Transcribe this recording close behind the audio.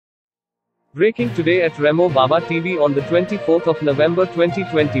Breaking today at Remo Baba TV on the 24th of November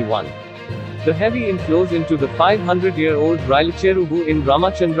 2021. The heavy inflows into the 500-year-old Rayalacheruvu in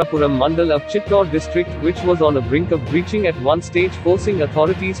Ramachandrapuram Mandal of Chittor district, which was on a brink of breaching at one stage, forcing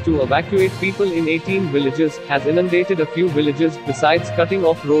authorities to evacuate people in 18 villages, has inundated a few villages, besides cutting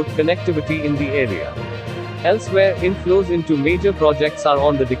off road connectivity in the area. Elsewhere, inflows into major projects are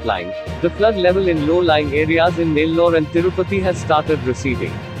on the decline. The flood level in low-lying areas in Nellore and Tirupati has started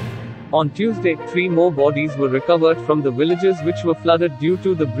receding. On Tuesday, 3 more bodies were recovered from the villages which were flooded due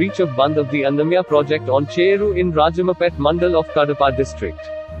to the breach of Bandh of the Andhra project on Cheru in Rajamapet Mandal of Kadapa district.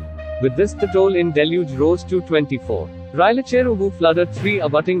 With this, the toll in deluge rose to 24. Rayalacheruvu flooded 3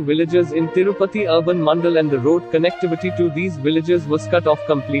 abutting villages in Tirupati urban Mandal and the road connectivity to these villages was cut off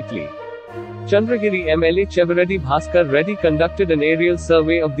completely. Chandragiri MLA Chevareddy Bhaskar Reddy conducted an aerial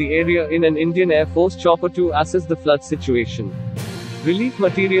survey of the area in an Indian Air Force chopper to assess the flood situation. Relief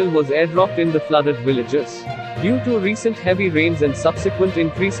material was airdropped in the flooded villages. Due to recent heavy rains and subsequent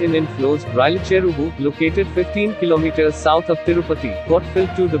increase in inflows, Rayalacheruvu, located 15 kilometers south of Tirupati, got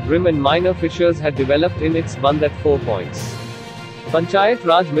filled to the brim and minor fissures had developed in its bandh at 4 points. Panchayat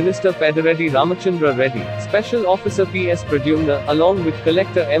Raj Minister Pedareddy Ramachandra Reddy, Special Officer P.S. Pradyumna, along with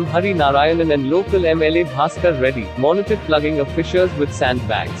Collector M. Hari Narayanan and local MLA Bhaskar Reddy, monitored plugging of fissures with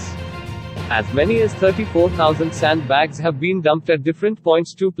sandbags. As many as 34,000 sandbags have been dumped at different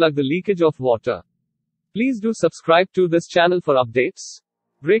points to plug the leakage of water. Please do subscribe to this channel for updates.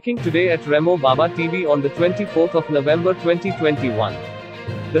 Breaking today at Remo Baba TV on the 24th of November 2021.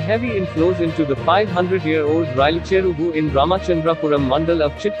 The heavy inflows into the 500-year-old Rayalacheruvu in Ramachandrapuram Mandal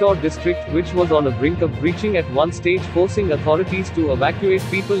of Chittor district, which was on a brink of breaching at one stage, forcing authorities to evacuate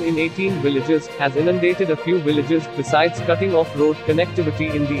people in 18 villages, has inundated a few villages, besides cutting off road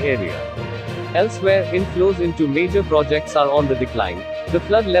connectivity in the area. Elsewhere, inflows into major projects are on the decline. The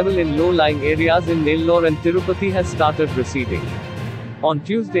flood level in low-lying areas in Nellore and Tirupati has started receding. On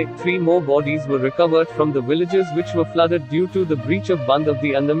Tuesday, 3 more bodies were recovered from the villages which were flooded due to the breach of Bandh of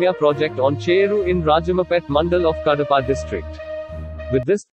the Andhra project on Cheru in Rajamapet Mandal of Kadapa district. With this,